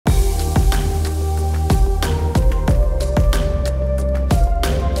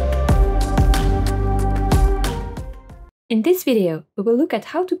In this video, we will look at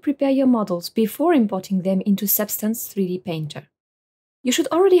how to prepare your models before importing them into Substance 3D Painter. You should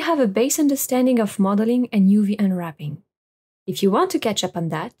already have a base understanding of modeling and UV unwrapping. If you want to catch up on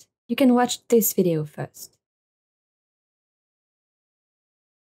that, you can watch this video first.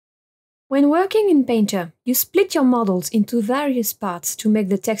 When working in Painter, you split your models into various parts to make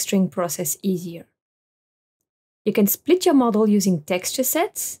the texturing process easier. You can split your model using texture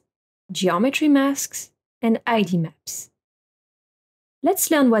sets, geometry masks, and ID maps.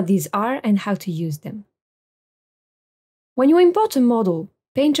 Let's learn what these are and how to use them. When you import a model,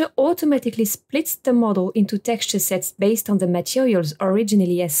 Painter automatically splits the model into texture sets based on the materials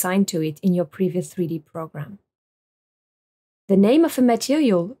originally assigned to it in your previous 3D program. The name of a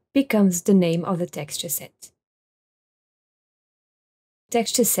material becomes the name of the texture set.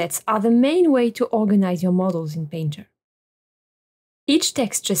 Texture sets are the main way to organize your models in Painter. Each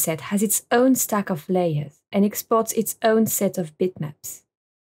texture set has its own stack of layers and exports its own set of bitmaps.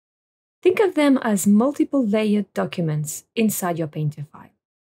 Think of them as multiple layered documents inside your Painter file.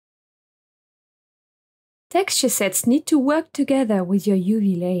 Texture sets need to work together with your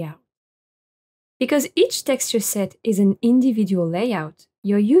UV layout. Because each texture set is an individual layout,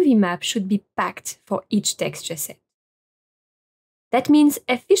 your UV map should be packed for each texture set. That means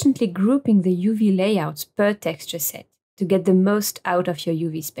efficiently grouping the UV layouts per texture set to get the most out of your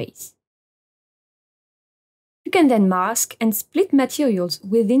UV space. You can then mask and split materials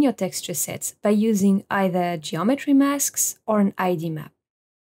within your texture sets by using either geometry masks or an ID map.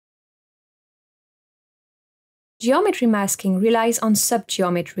 Geometry masking relies on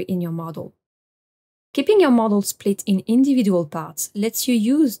subgeometry in your model. Keeping your model split in individual parts lets you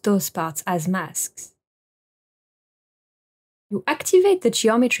use those parts as masks. You activate the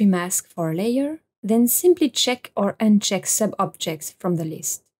geometry mask for a layer, then simply check or uncheck sub-objects from the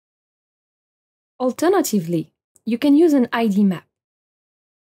list. Alternatively, you can use an ID map.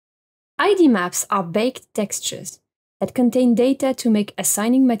 ID maps are baked textures that contain data to make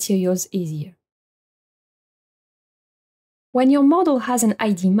assigning materials easier. When your model has an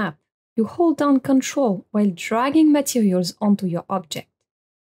ID map, you hold down Ctrl while dragging materials onto your object.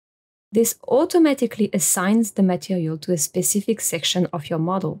 This automatically assigns the material to a specific section of your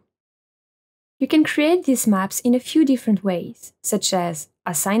model. You can create these maps in a few different ways, such as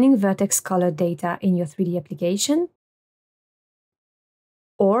assigning vertex color data in your 3D application,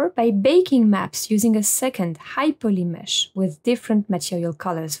 or by baking maps using a second high poly mesh with different material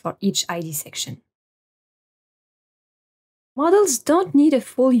colors for each ID section. Models don't need a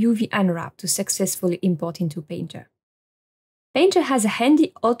full UV unwrap to successfully import into Painter. Painter has a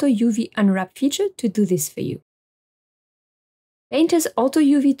handy Auto UV Unwrap feature to do this for you. Painter's Auto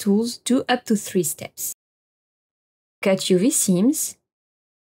UV tools do up to 3 steps. Cut UV seams,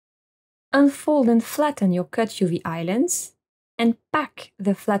 unfold and flatten your cut UV islands, and pack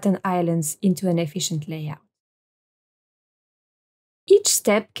the flattened islands into an efficient layout. Each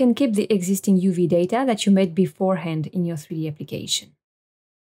step can keep the existing UV data that you made beforehand in your 3D application.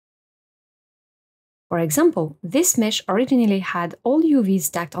 For example, this mesh originally had all UVs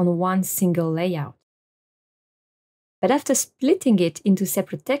stacked on one single layout. But after splitting it into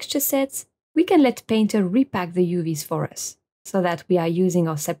separate texture sets, we can let Painter repack the UVs for us, so that we are using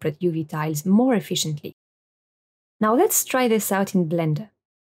our separate UV tiles more efficiently. Now let's try this out in Blender.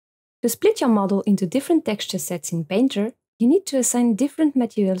 To split your model into different texture sets in Painter, you need to assign different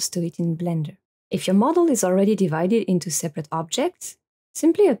materials to it in Blender. If your model is already divided into separate objects,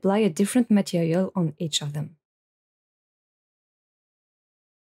 simply apply a different material on each of them.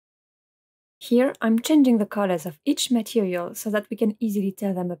 Here, I'm changing the colors of each material so that we can easily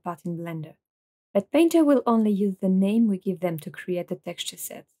tell them apart in Blender. But Painter will only use the name we give them to create the texture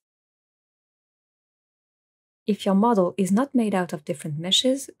sets. If your model is not made out of different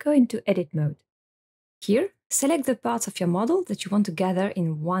meshes, go into Edit mode. Here, select the parts of your model that you want to gather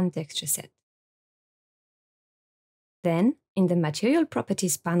in one texture set. Then, in the Material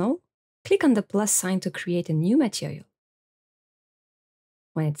Properties panel, click on the plus sign to create a new material.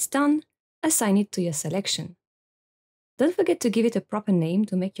 When it's done, assign it to your selection. Don't forget to give it a proper name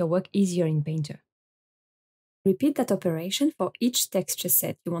to make your work easier in Painter. Repeat that operation for each texture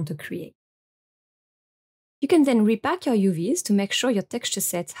set you want to create. You can then repack your UVs to make sure your texture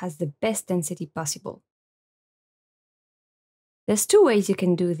set has the best density possible. There's 2 ways you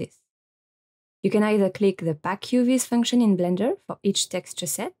can do this. You can either click the Pack UVs function in Blender for each texture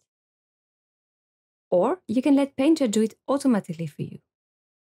set, or you can let Painter do it automatically for you.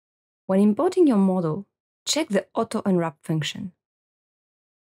 When importing your model, check the Auto Unwrap function.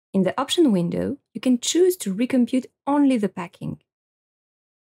 In the option window, you can choose to recompute only the packing.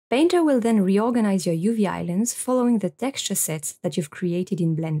 Painter will then reorganize your UV islands following the texture sets that you've created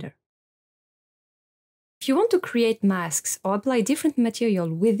in Blender. If you want to create masks or apply different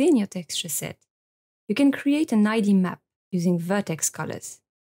material within your texture set, you can create an ID map using vertex colors.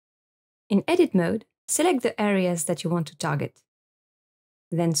 In Edit mode, select the areas that you want to target.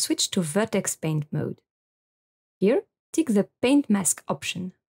 Then switch to Vertex Paint mode. Here, tick the Paint Mask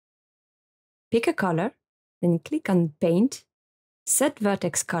option. Pick a color, then click on Paint, Set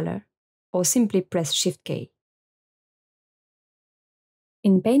Vertex Color, or simply press Shift-K.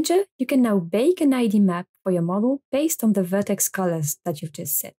 In Painter, you can now bake an ID map for your model based on the vertex colors that you've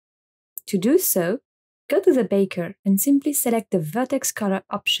just set. To do so, go to the Baker and simply select the Vertex Color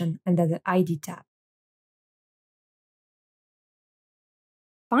option under the ID tab.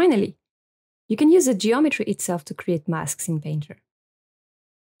 Finally, you can use the geometry itself to create masks in Painter.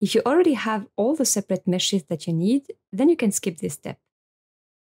 If you already have all the separate meshes that you need, then you can skip this step.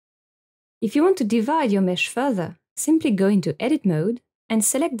 If you want to divide your mesh further, simply go into Edit mode and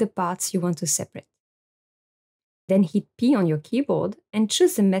select the parts you want to separate. Then hit P on your keyboard and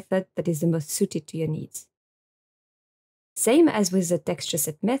choose the method that is the most suited to your needs. Same as with the texture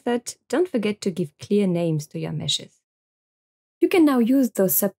set method, don't forget to give clear names to your meshes. You can now use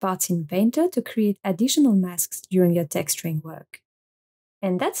those subparts in Painter to create additional masks during your texturing work.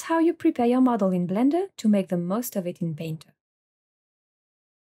 And that's how you prepare your model in Blender to make the most of it in Painter.